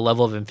amazing on the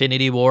level of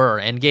Infinity War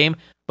or Endgame,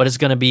 but it's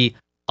going to be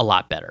a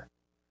lot better.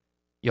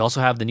 You also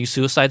have the new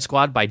Suicide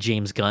Squad by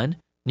James Gunn,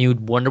 new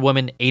Wonder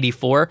Woman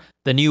 84,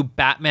 the new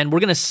Batman. We're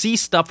going to see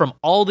stuff from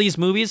all these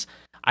movies.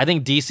 I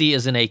think DC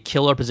is in a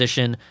killer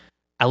position,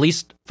 at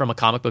least from a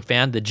comic book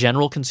fan. The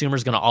general consumer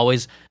is going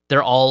to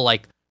they're all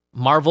like,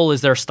 Marvel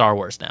is their Star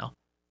Wars now.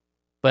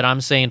 But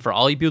I'm saying for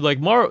all you people like,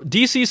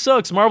 DC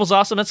sucks, Marvel's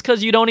awesome, that's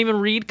because you don't even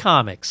read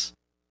comics.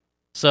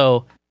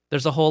 So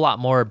there's a whole lot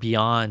more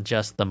beyond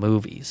just the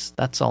movies.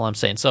 That's all I'm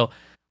saying. So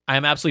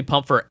I'm absolutely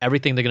pumped for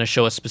everything they're going to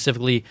show us,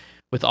 specifically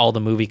with all the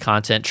movie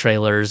content,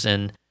 trailers,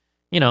 and,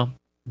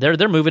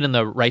 they're moving in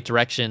the right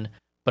direction.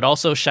 But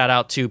also shout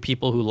out to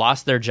people who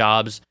lost their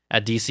jobs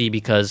at DC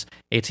because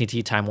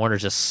AT&T Time Warner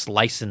just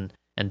slicing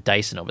and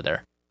dicing over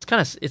there.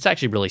 It's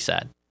actually really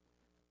sad.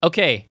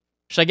 Okay,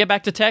 should I get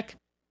back to tech?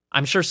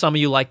 I'm sure some of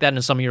you like that,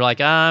 and some of you are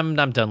like, I'm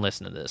done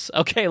listening to this.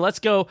 Okay, let's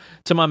go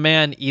to my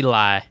man,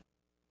 Eli.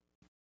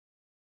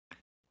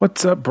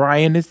 What's up,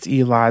 Brian? It's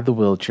Eli, the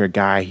wheelchair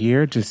guy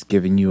here, just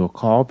giving you a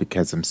call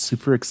because I'm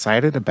super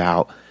excited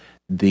about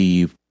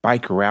the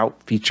bike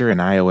route feature in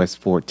iOS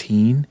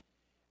 14.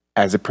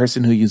 As a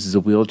person who uses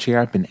a wheelchair,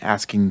 I've been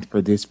asking for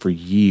this for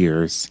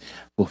years.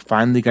 We're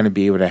finally going to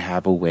be able to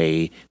have a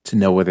way to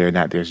know whether or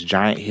not there's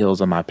giant hills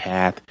on my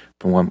path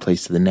from one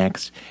place to the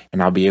next,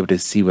 and I'll be able to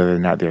see whether or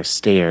not there's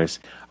stairs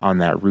on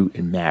that route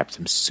in maps.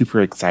 I'm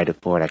super excited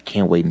for it. I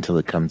can't wait until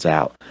it comes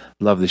out.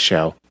 Love the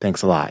show.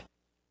 Thanks a lot.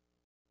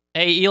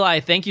 Hey, Eli,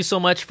 thank you so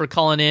much for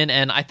calling in,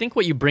 and I think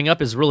what you bring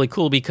up is really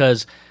cool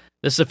because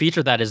this is a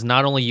feature that is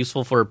not only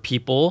useful for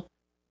people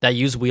that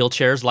use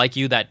wheelchairs like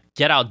you, that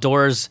get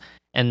outdoors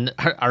and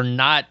are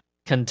not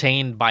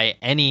contained by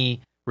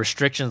any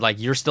restrictions.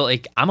 Like, you're still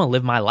like, I'm going to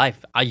live my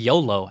life, a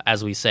YOLO,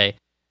 as we say.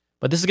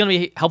 But this is going to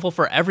be helpful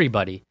for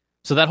everybody.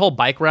 So that whole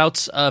bike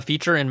routes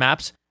feature in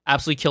Maps,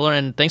 absolutely killer.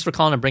 And thanks for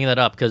calling and bringing that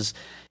up because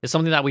it's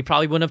something that we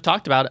probably wouldn't have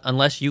talked about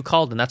unless you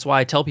called. And that's why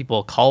I tell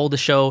people, call the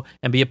show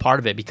and be a part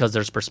of it because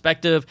there's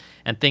perspective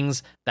and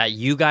things that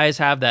you guys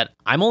have that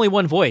I'm only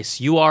one voice.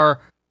 You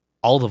are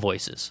all the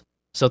voices.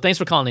 So thanks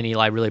for calling in,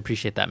 Eli. I really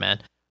appreciate that, man.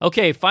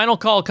 Okay, final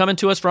call coming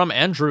to us from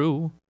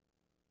Andrew.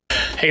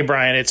 Hey,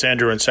 Brian, it's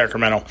Andrew in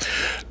Sacramento.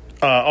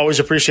 Always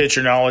appreciate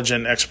your knowledge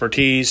and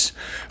expertise.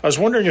 I was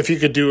wondering if you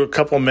could do a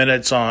couple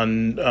minutes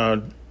on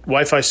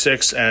Wi-Fi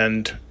 6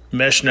 and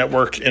mesh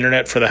network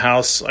internet for the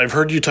house. I've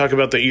heard you talk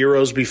about the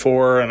Eros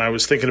before, and I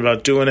was thinking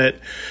about doing it,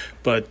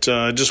 but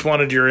just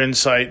wanted your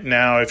insight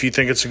now, if you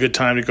think it's a good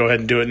time to go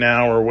ahead and do it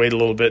now or wait a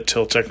little bit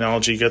till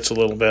technology gets a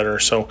little better.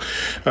 So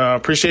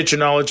appreciate your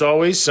knowledge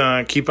always.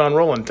 Keep on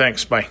rolling.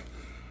 Thanks. Bye.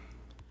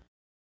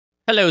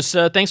 Hello,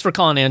 sir. Thanks for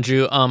calling,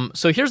 Andrew.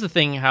 So here's the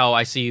thing, how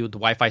I see the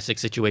Wi-Fi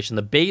 6 situation.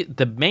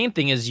 The main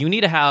thing is you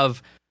need to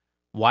have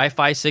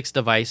Wi-Fi 6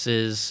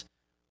 devices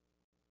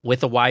with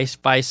a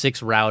Wi-Fi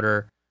 6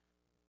 router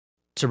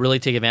to really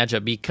take advantage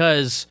of,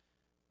 because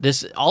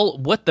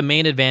what the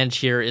main advantage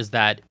here is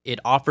that it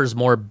offers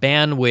more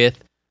bandwidth,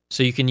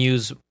 so you can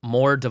use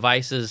more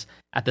devices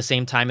at the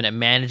same time, and it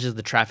manages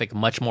the traffic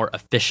much more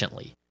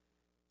efficiently.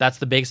 That's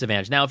the biggest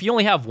advantage. Now, if you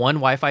only have one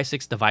Wi-Fi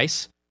 6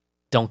 device,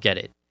 don't get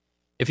it.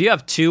 If you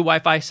have two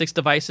Wi-Fi 6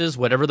 devices,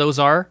 whatever those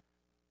are,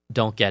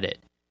 don't get it.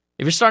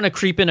 If you're starting to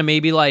creep into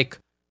maybe like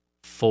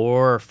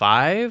 4 or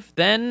 5,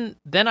 then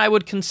I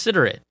would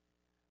consider it.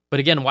 But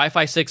again,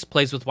 Wi-Fi 6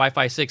 plays with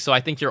Wi-Fi 6, so I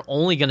think you're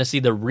only going to see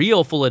the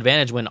real full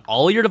advantage when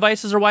all your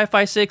devices are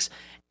Wi-Fi 6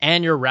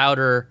 and your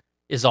router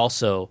is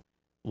also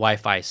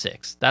Wi-Fi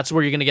 6. That's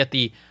where you're going to get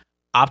the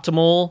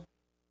optimal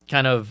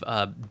kind of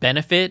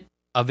benefit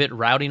of it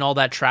routing all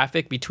that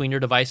traffic between your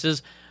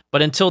devices.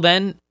 But until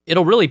then,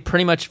 it'll really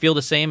pretty much feel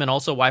the same. And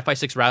also Wi-Fi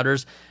 6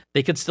 routers,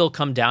 they could still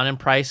come down in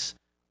price.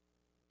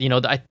 You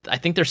know, I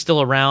think they're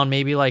still around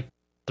maybe like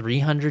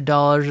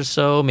 $300 or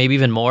so, maybe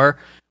even more,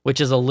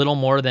 which is a little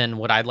more than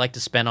what I'd like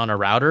to spend on a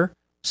router.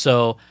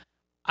 So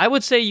I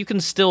would say you can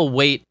still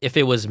wait if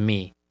it was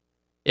me.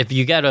 If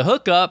you get a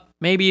hookup,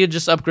 maybe you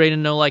just upgrade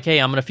and know like, hey,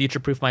 I'm going to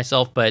future-proof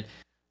myself, but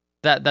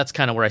that's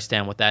kind of where I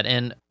stand with that.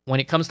 And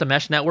when it comes to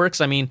mesh networks,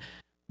 I mean,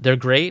 they're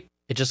great.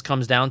 It just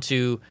comes down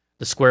to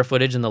the square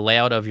footage and the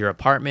layout of your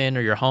apartment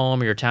or your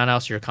home or your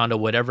townhouse or your condo,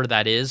 whatever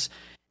that is.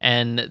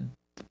 And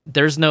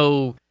there's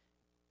no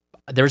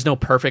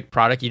perfect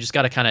product. You just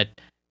got to kind of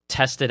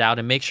test it out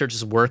and make sure it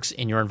just works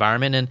in your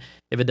environment. And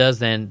if it does,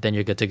 then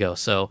you're good to go.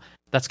 So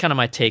that's kind of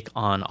my take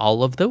on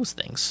all of those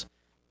things.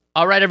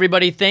 All right,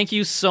 everybody, thank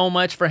you so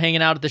much for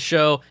hanging out at the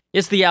show.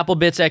 It's the Apple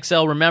Bits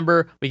XL.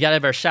 Remember, we got to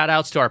have our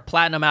shout-outs to our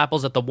Platinum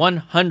Apples at the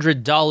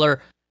 $100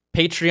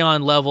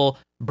 Patreon level.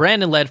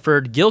 Brandon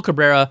Ledford, Gil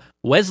Cabrera,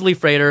 Wesley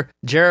Frater,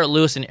 Jarrett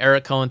Lewis, and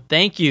Eric Cohen.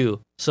 Thank you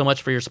so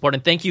much for your support,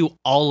 and thank you,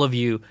 all of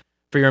you,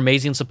 for your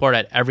amazing support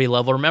at every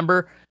level.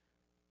 Remember,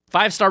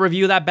 5-star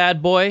review that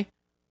bad boy,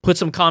 put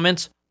some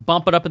comments,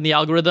 bump it up in the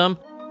algorithm,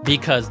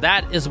 because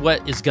that is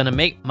what is going to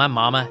make my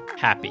mama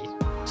happy.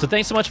 So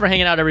thanks so much for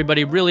hanging out,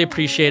 everybody. Really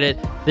appreciate it.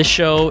 This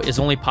show is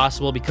only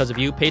possible because of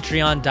you.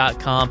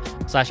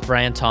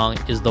 Patreon.com/Brian Tong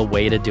is the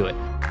way to do it.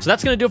 So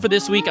that's going to do it for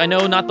this week. I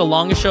know not the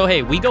longest show.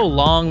 Hey, we go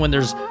long when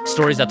there's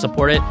stories that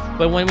support it.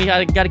 But when we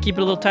got to keep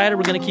it a little tighter,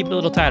 we're going to keep it a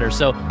little tighter.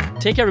 So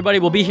take care, everybody.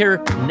 We'll be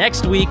here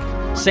next week.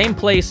 Same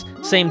place,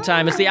 same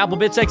time. It's the Apple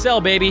Bits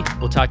XL, baby.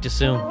 We'll talk to you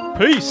soon.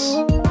 Peace.